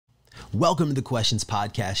Welcome to the Questions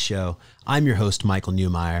Podcast Show. I'm your host, Michael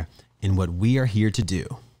Neumeyer, and what we are here to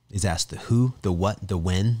do is ask the who, the what, the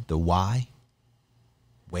when, the why,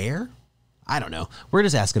 where? I don't know. We're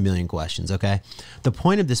just ask a million questions, okay? The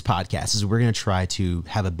point of this podcast is we're going to try to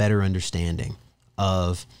have a better understanding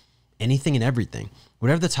of anything and everything,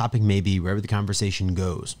 whatever the topic may be, wherever the conversation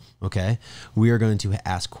goes, okay? We are going to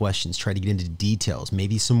ask questions, try to get into details,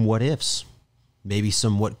 maybe some what ifs, maybe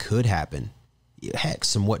some what could happen, heck,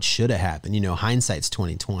 some what should have happened. You know, hindsight's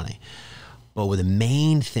 2020. But with the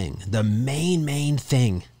main thing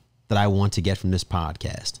that I want to get from this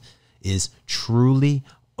podcast is truly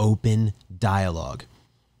open dialogue.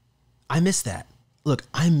 I miss that. Look,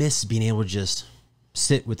 I miss being able to just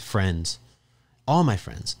sit with friends, all my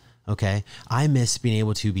friends, okay? I miss being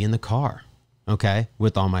able to be in the car, okay,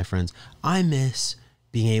 with all my friends. I miss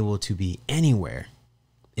being able to be anywhere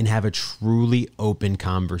and have a truly open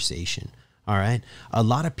conversation. All right. A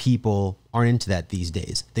lot of people aren't into that these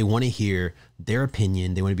days. They want to hear their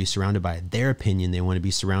opinion. They want to be surrounded by their opinion. They want to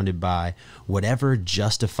be surrounded by whatever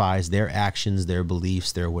justifies their actions, their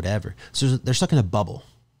beliefs, their whatever. So they're stuck in a bubble.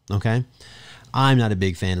 Okay. I'm not a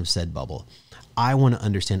big fan of said bubble. I want to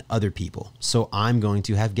understand other people. So I'm going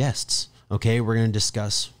to have guests. Okay. We're going to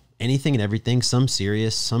discuss anything and everything, some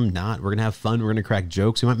serious, some not. We're going to have fun. We're going to crack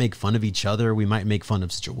jokes. We might make fun of each other. We might make fun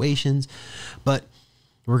of situations, but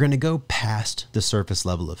we're going to go past the surface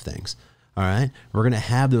level of things. All right. We're going to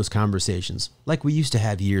have those conversations like we used to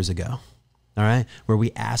have years ago. All right. Where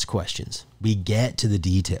we ask questions, we get to the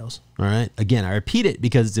details. All right. Again, I repeat it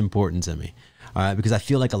because it's important to me. All right. Because I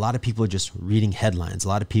feel like a lot of people are just reading headlines. A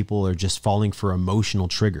lot of people are just falling for emotional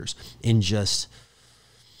triggers and just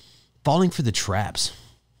falling for the traps.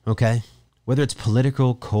 Okay. Whether it's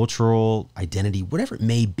political, cultural, identity, whatever it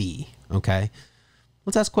may be. Okay.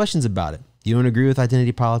 Let's ask questions about it. You don't agree with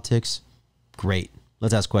identity politics? Great.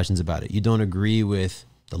 Let's ask questions about it. You don't agree with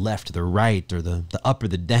the left or the right or the up or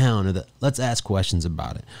the down or let's ask questions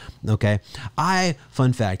about it. Okay.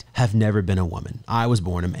 Fun fact, have never been a woman. I was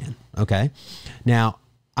born a man. Okay. Now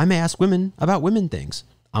I may ask women about women things.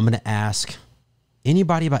 I'm going to ask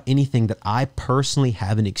anybody about anything that I personally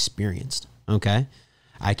haven't experienced. Okay.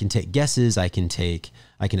 I can take guesses. I can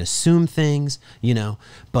assume things, you know,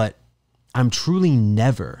 but I'm truly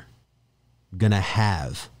never going to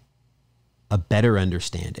have a better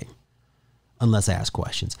understanding unless I ask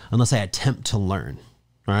questions, unless I attempt to learn.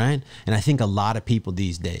 All right. And I think a lot of people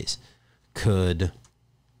these days could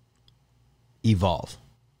evolve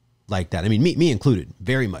like that. I mean, me included,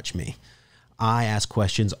 very much me. I ask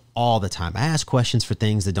questions all the time. I ask questions for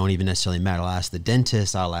things that don't even necessarily matter. I'll ask the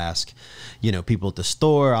dentist. I'll ask, people at the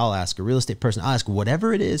store. I'll ask a real estate person. I'll ask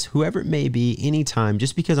whatever it is, whoever it may be, anytime,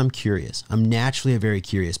 just because I'm curious. I'm naturally a very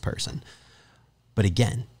curious person. But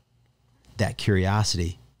again, that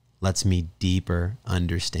curiosity lets me deeper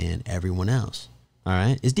understand everyone else. All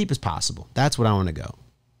right. As deep as possible. That's what I want to go.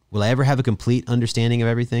 Will I ever have a complete understanding of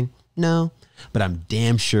everything? No, but I'm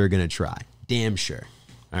damn sure going to try. Damn sure.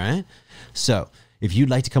 All right. So if you'd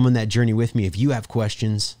like to come on that journey with me, if you have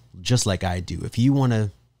questions just like I do, if you want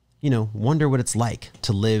to, wonder what it's like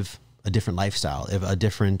to live a different lifestyle, a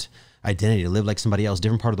different identity, to live like somebody else,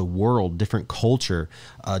 different part of the world, different culture,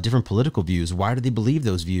 different political views. Why do they believe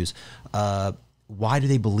those views? Why do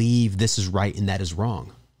they believe this is right and that is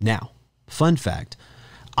wrong? Now, fun fact,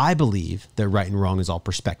 I believe that right and wrong is all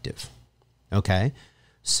perspective. Okay.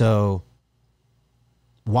 So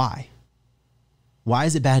why? Why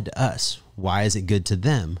is it bad to us? Why is it good to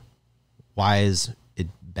them? Why is it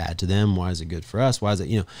bad to them? Why is it good for us? Why is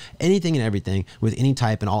it, anything and everything with any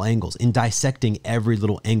type and all angles, in dissecting every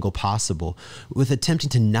little angle possible, with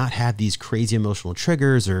attempting to not have these crazy emotional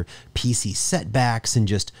triggers or PC setbacks, and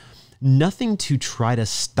just nothing to try to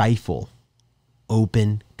stifle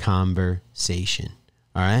open conversation.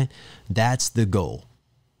 All right. That's the goal.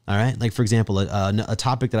 All right. Like, for example, a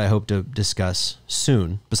topic that I hope to discuss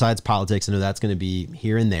soon, besides politics, I know that's going to be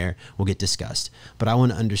here and there, will get discussed. But I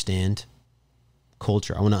want to understand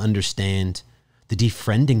culture. I want to understand the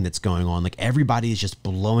defriending that's going on. Like, everybody is just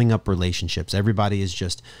blowing up relationships. Everybody is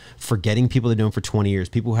just forgetting people they've known for 20 years,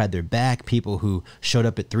 people who had their back, people who showed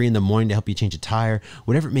up at 3 a.m. to help you change a tire,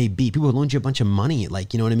 whatever it may be, people who loaned you a bunch of money,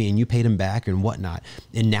 like, you know what I mean? And you paid them back and whatnot.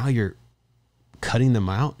 And now you're cutting them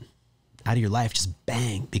out of your life, just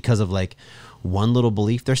bang, because of like one little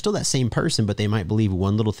belief. They're still that same person, but they might believe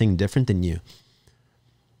one little thing different than you.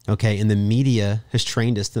 Okay. And the media has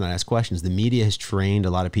trained us to not ask questions. The media has trained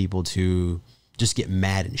a lot of people to just get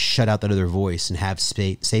mad and shut out that other voice and have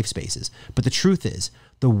safe spaces. But the truth is,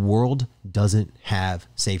 the world doesn't have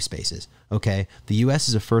safe spaces. Okay. The US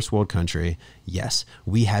is a first world country. Yes,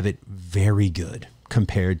 we have it very good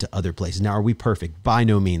compared to other places. Now, are we perfect? By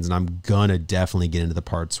no means. And I'm gonna definitely get into the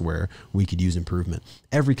parts where we could use improvement.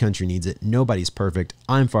 Every country needs it. Nobody's perfect.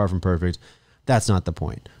 I'm far from perfect. That's not the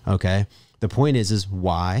point. Okay. The point is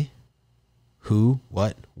why, who,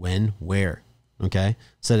 what, when, where. Okay.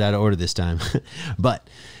 Said it out of order this time. But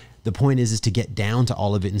the point is to get down to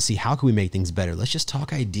all of it and see how can we make things better. Let's just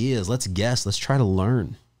talk ideas. Let's guess. Let's try to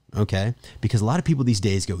learn. Okay. Because a lot of people these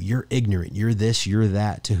days go, you're ignorant, you're this, you're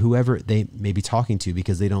that, to whoever they may be talking to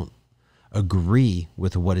because they don't agree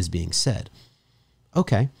with what is being said.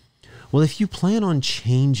 Okay. Well, if you plan on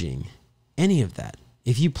changing any of that,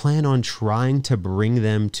 if you plan on trying to bring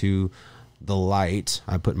them to the light,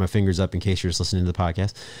 I put my fingers up in case you're just listening to the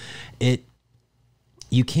podcast,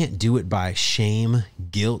 you can't do it by shame,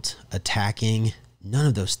 guilt, attacking, none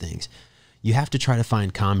of those things. You have to try to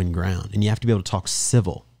find common ground and you have to be able to talk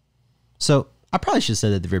civil. So I probably should have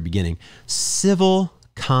said that at the very beginning. Civil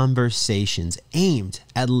conversations aimed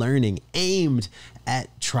at learning, aimed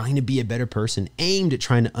at trying to be a better person, aimed at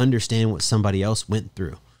trying to understand what somebody else went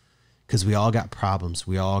through. Because we all got problems.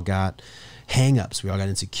 We all got hang-ups. We all got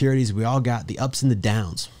insecurities. We all got the ups and the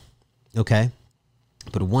downs. Okay?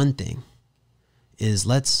 But one thing is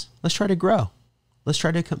let's try to grow. Let's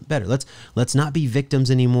try to become better. Let's not be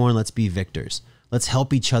victims anymore. Let's be victors. Let's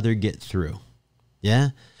help each other get through. Yeah?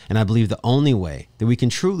 And I believe the only way that we can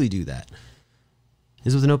truly do that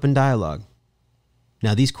is with an open dialogue.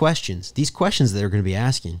 Now, these questions that they're going to be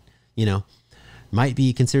asking, might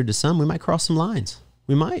be considered to some, we might cross some lines.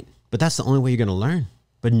 We might, but that's the only way you're going to learn.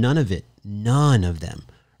 But none of them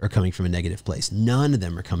are coming from a negative place. None of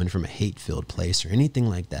them are coming from a hate-filled place or anything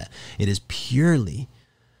like that. It is purely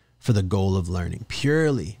for the goal of learning,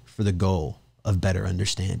 purely for the goal of better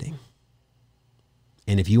understanding.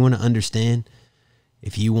 And if you want to understand,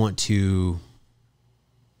 if you want to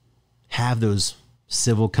have those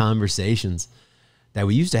civil conversations that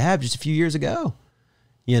we used to have just a few years ago,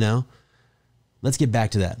 let's get back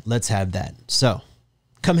to that. Let's have that. So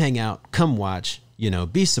come hang out, come watch,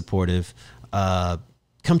 be supportive.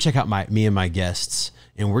 Come check out me and my guests,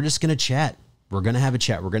 and we're just going to chat. We're going to have a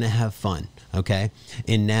chat. We're going to have fun. Okay.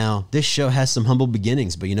 And now this show has some humble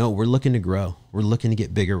beginnings, but we're looking to grow. We're looking to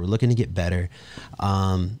get bigger. We're looking to get better.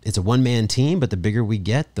 It's a one-man team, but the bigger we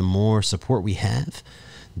get, the more support we have,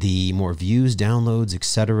 the more views, downloads,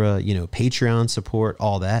 etc. Patreon support,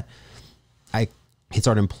 all that. I can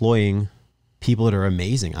start employing people that are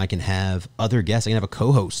amazing. I can have other guests. I can have a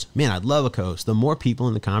co-host. Man, I'd love a co-host. The more people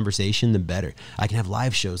in the conversation, the better. I can have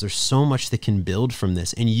live shows. There's so much that can build from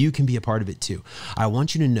this, and you can be a part of it too. I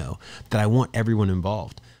want you to know that I want everyone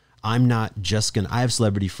involved. I'm not just I have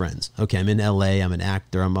celebrity friends. Okay, I'm in LA. I'm an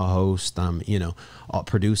actor. I'm a host. I'm, a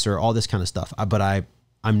producer, all this kind of stuff. But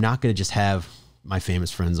I'm not going to just have my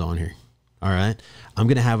famous friends on here. All right. I'm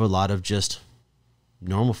going to have a lot of just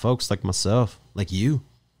normal folks like myself, like you.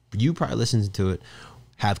 You probably listen to it,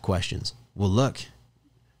 have questions. Well, look,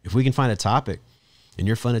 if we can find a topic and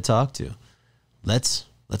you're fun to talk to, let's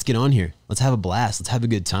get on here. Let's have a blast. Let's have a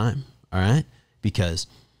good time. All right. Because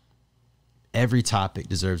every topic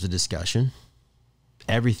deserves a discussion.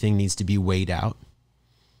 Everything needs to be weighed out,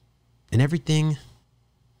 and everything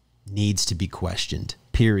needs to be questioned,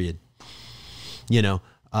 period.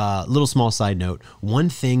 Little small side note. One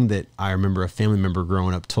thing that I remember a family member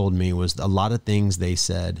growing up told me was a lot of things they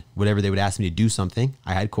said, whenever they would ask me to do something,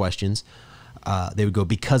 I had questions. They would go,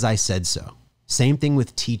 because I said so. Same thing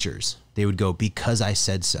with teachers. They would go, because I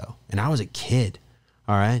said so. And I was a kid.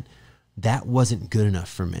 All right. That wasn't good enough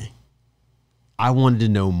for me. I wanted to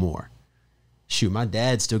know more. Shoot, my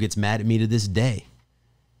dad still gets mad at me to this day.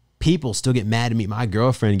 People still get mad at me. My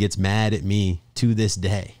girlfriend gets mad at me to this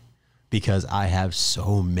day, because I have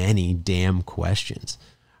so many damn questions.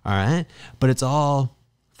 All right. But it's all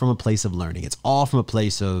from a place of learning. It's all from a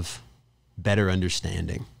place of better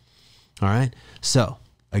understanding. All right. So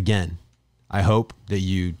again, I hope that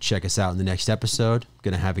you check us out in the next episode. I'm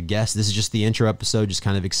going to have a guest. This is just the intro episode, just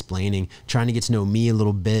kind of explaining, trying to get to know me a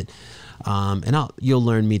little bit. And you'll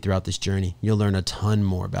learn me throughout this journey. You'll learn a ton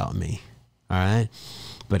more about me. All right.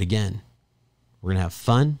 But again, we're going to have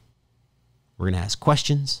fun. We're going to ask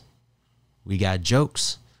questions. We got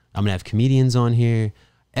jokes. I'm going to have comedians on here.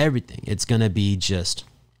 Everything. It's going to be just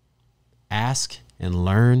ask and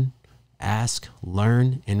learn,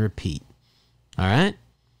 and repeat. All right.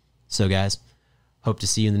 So guys, hope to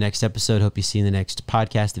see you in the next episode. Hope you see you in the next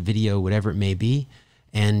podcast, the video, whatever it may be.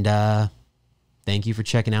 And thank you for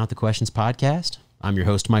checking out the Questions Podcast. I'm your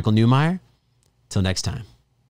host, Michael Neumeyer. Till next time.